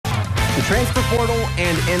The transfer portal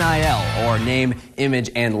and NIL, or name, image,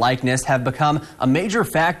 and likeness, have become a major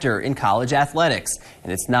factor in college athletics.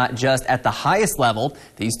 And it's not just at the highest level.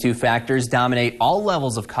 These two factors dominate all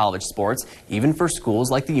levels of college sports, even for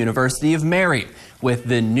schools like the University of Mary. With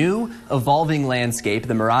the new, evolving landscape,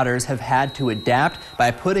 the Marauders have had to adapt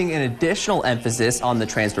by putting an additional emphasis on the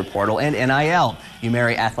transfer portal and NIL.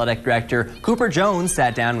 UMary Athletic Director Cooper Jones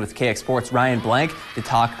sat down with KX Sports' Ryan Blank to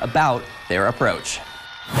talk about their approach.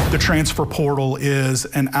 The transfer portal is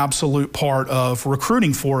an absolute part of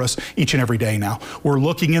recruiting for us each and every day now. We're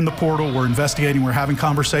looking in the portal, we're investigating, we're having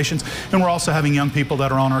conversations, and we're also having young people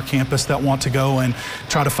that are on our campus that want to go and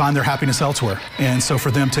try to find their happiness elsewhere. And so for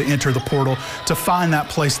them to enter the portal, to find that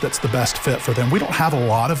place that's the best fit for them. We don't have a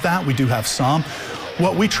lot of that, we do have some.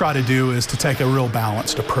 What we try to do is to take a real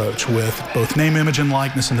balanced approach with both name, image, and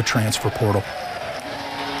likeness in the transfer portal.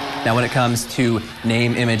 Now, when it comes to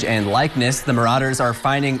name, image, and likeness, the Marauders are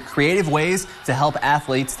finding creative ways to help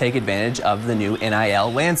athletes take advantage of the new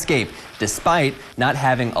NIL landscape, despite not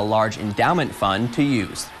having a large endowment fund to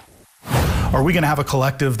use. Are we going to have a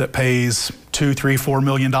collective that pays $2, $3, $4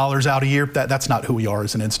 million out a year? That's not who we are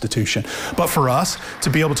as an institution. But for us to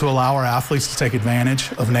be able to allow our athletes to take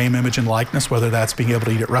advantage of name, image, and likeness, whether that's being able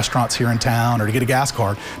to eat at restaurants here in town or to get a gas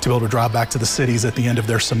card, to be able to drive back to the cities at the end of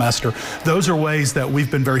their semester, those are ways that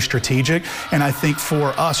we've been very strategic. And I think for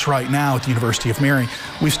us right now at the University of Mary,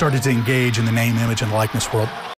 we've started to engage in the name, image, and likeness world.